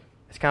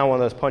one of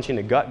those punching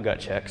the gut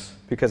checks,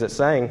 because it's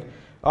saying,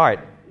 all right,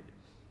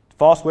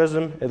 false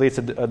wisdom, it leads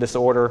to a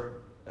disorder,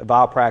 a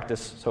vile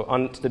practice, so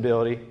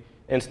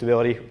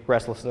instability,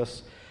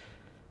 restlessness.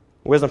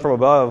 Wisdom from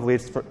above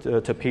leads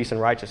to peace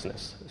and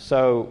righteousness.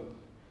 So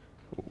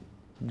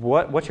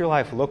what's your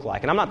life look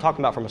like? And I'm not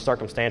talking about from a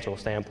circumstantial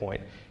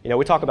standpoint.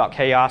 We talk about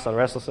chaos and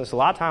restlessness. A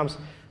lot of times,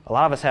 a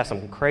lot of us have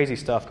some crazy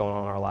stuff going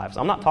on in our lives.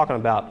 I'm not talking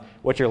about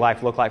what your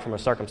life look like from a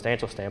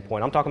circumstantial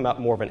standpoint. I'm talking about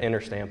more of an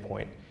inner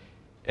standpoint.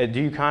 Do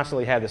you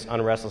constantly have this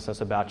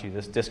unrestlessness about you,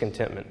 this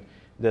discontentment,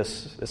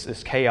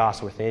 this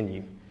chaos within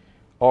you?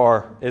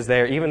 Or is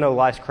there, even though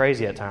life's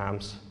crazy at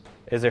times,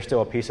 is there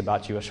still a peace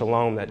about you, a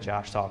shalom that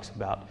Josh talks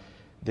about,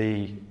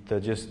 the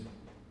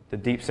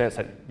deep sense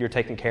that you're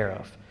taken care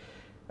of?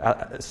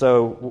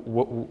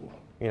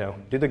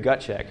 Do the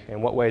gut check.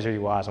 In what ways are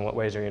you wise? In what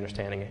ways are you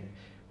understanding it?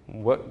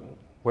 What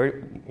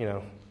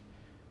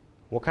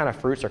kind of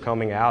fruits are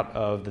coming out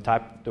of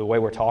the way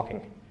we're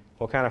talking?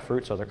 What kind of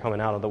fruits are there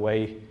coming out of the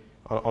way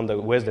on the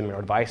wisdom or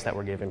advice that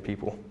we're giving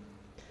people?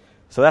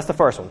 So that's the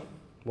first one.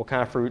 What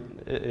kind of fruit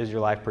is your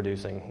life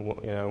producing?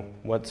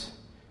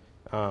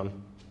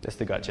 It's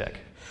the gut check.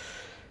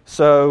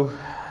 So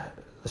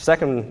the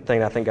second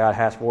thing I think God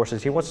has for us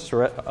is He wants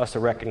us to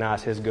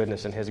recognize His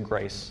goodness and His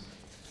grace.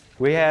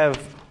 We have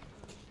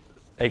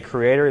a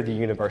Creator of the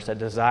universe that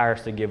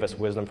desires to give us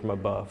wisdom from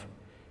above.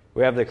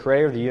 We have the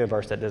Creator of the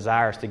universe that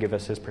desires to give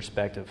us His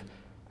perspective.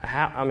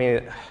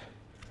 That's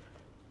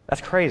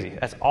crazy.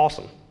 That's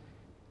awesome.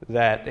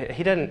 That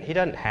He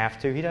doesn't have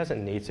to, He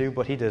doesn't need to,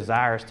 but He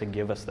desires to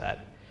give us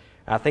that.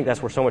 And I think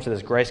that's where so much of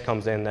this grace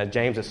comes in, that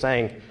James is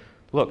saying,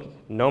 look,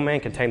 no man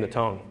can tame the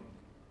tongue,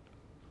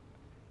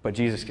 but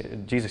Jesus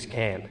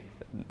can.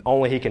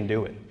 Only He can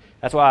do it.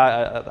 That's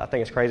why I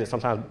think it's crazy that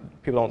sometimes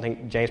people don't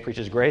think James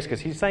preaches grace, because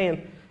he's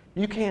saying,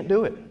 you can't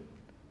do it.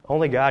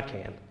 Only God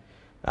can.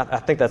 I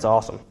think that's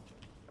awesome.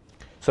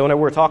 So when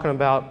we're talking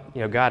about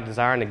God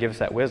desiring to give us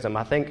that wisdom,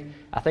 I think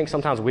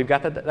sometimes we've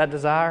got that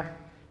desire,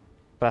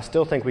 but I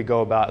still think we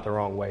go about it the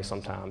wrong way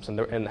sometimes.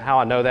 And how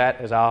I know that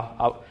is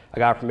I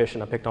got her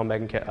permission. I picked on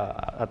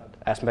I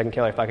asked Megan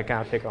Kelly if I could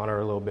kind of pick on her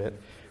a little bit.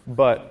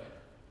 But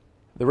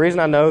the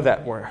reason I know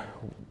that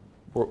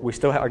we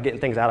still are getting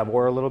things out of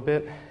order a little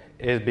bit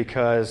is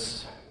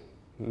because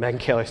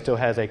Megan Kelly still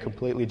has a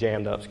completely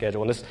jammed up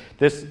schedule. And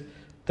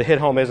the hit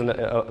home isn't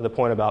the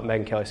point about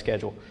Megan Kelly's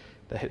schedule.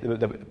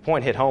 The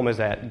point hit home is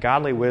that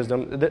godly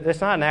wisdom, it's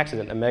not an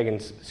accident that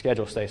Megan's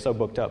schedule stays so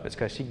booked up. It's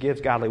because she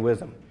gives godly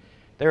wisdom.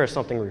 There is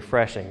something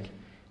refreshing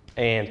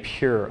and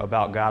pure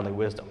about godly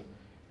wisdom.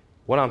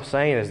 What I'm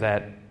saying is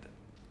that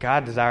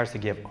God desires to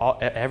give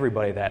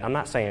everybody that. I'm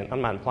not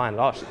implying at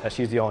all that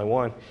she's the only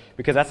one,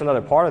 because that's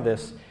another part of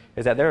this,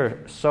 is that there are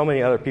so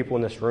many other people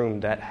in this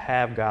room that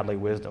have godly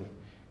wisdom.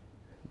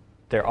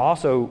 They're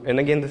also, and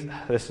again,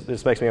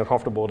 this makes me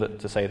uncomfortable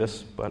to say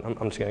this, but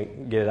I'm just going to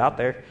get it out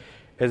there,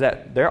 is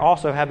that there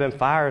also have been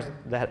fires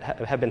that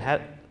have been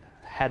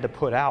had to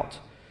put out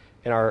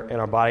in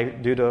our body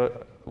due to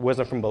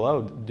wisdom from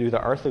below, due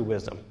to earthly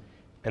wisdom,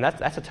 and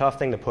that's a tough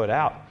thing to put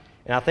out.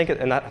 And I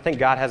think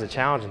God has a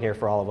challenge in here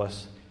for all of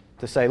us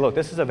to say, look,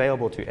 this is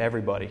available to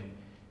everybody.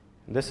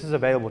 This is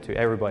available to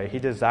everybody. He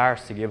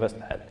desires to give us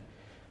that.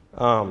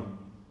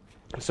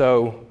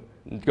 So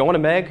going to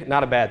Meg,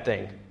 not a bad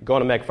thing.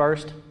 Going to Meg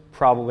first,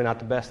 probably not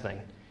the best thing.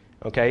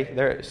 Okay,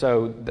 that's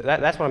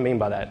what I mean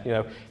by that.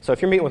 So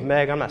if you're meeting with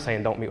Meg, I'm not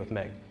saying don't meet with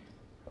Meg.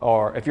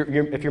 Or if you're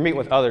meeting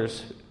with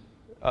others,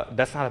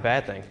 that's not a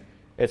bad thing.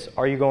 It's,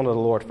 are you going to the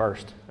Lord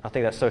first? I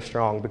think that's so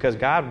strong, because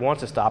God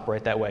wants us to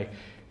operate that way.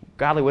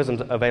 Godly wisdom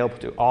is available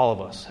to all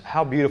of us.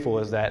 How beautiful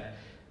is that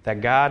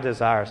God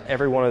desires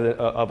every one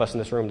of us in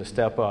this room to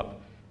step up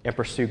and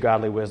pursue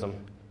godly wisdom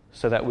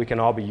so that we can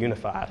all be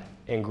unified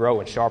and grow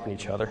and sharpen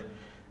each other.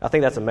 I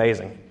think that's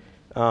amazing.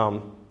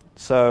 Yeah,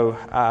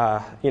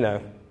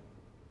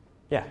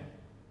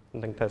 I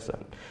think that's it.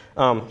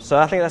 So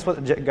I think that's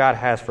what God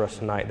has for us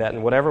tonight, that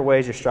in whatever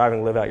ways you're striving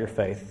to live out your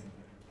faith,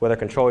 whether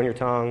controlling your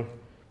tongue,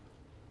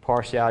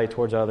 partiality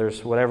towards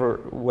others, whatever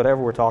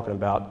we're talking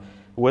about,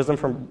 wisdom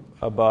from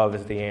above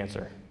is the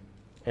answer,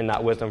 and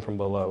not wisdom from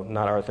below,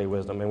 not earthly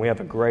wisdom. And we have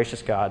a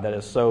gracious God that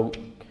is so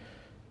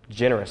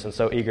generous and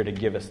so eager to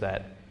give us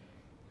that.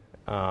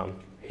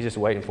 He's just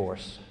waiting for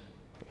us.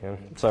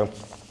 So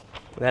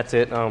that's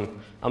it.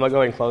 I'm going to go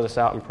ahead and close this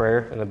out in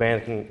prayer, and the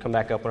band can come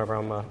back up whenever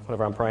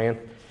I'm praying.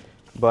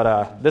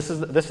 But this is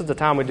the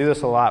time we do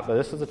this a lot, but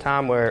this is the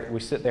time where we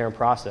sit there and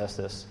process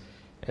this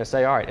and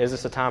say, all right, is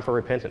this a time for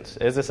repentance?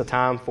 Is this a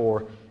time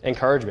for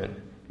encouragement?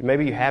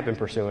 Maybe you have been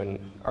pursuing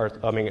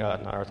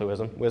not earthly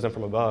wisdom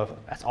from above.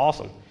 That's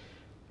awesome.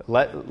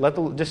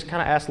 Just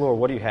kind of ask the Lord,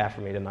 what do you have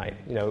for me tonight?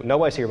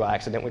 Nobody's here by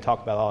accident. We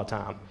talk about it all the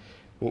time.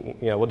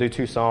 We'll do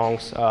 2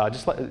 songs.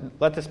 Just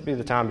let this be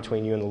the time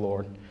between you and the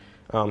Lord.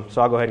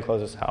 So I'll go ahead and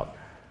close this out.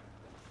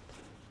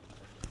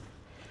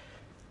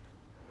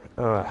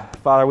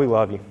 Father, we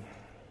love you.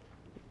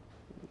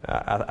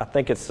 I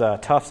think it's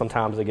tough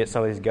sometimes to get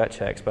some of these gut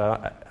checks,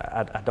 but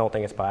I don't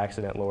think it's by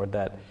accident, Lord,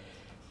 that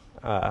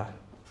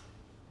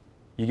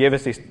you give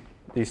us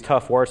these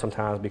tough words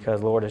sometimes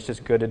because, Lord, it's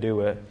just good to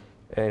do an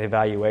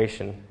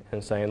evaluation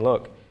and saying,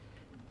 look,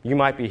 you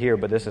might be here,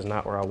 but this is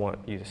not where I want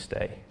you to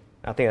stay.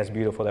 I think that's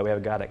beautiful that we have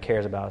a God that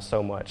cares about us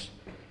so much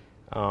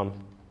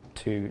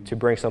to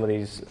bring some of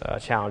these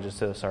challenges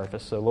to the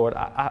surface. So, Lord,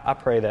 I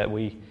pray that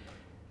we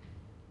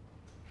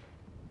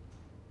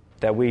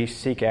that we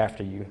seek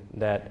after you,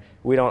 that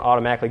we don't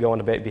automatically go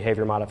into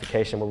behavior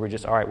modification where we're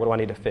just, all right, what do I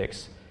need to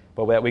fix?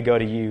 But that we go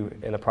to you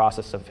in the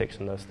process of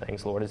fixing those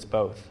things, Lord. It's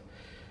both.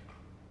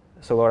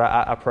 So, Lord,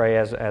 I pray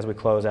as we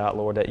close out,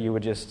 Lord, that you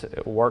would just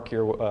work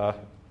that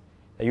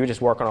you would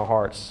just work on our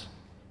hearts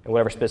in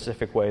whatever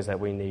specific ways that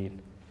we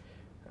need.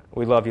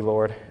 We love you,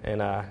 Lord,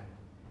 and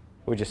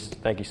we just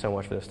thank you so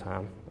much for this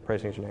time.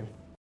 Praise in your name.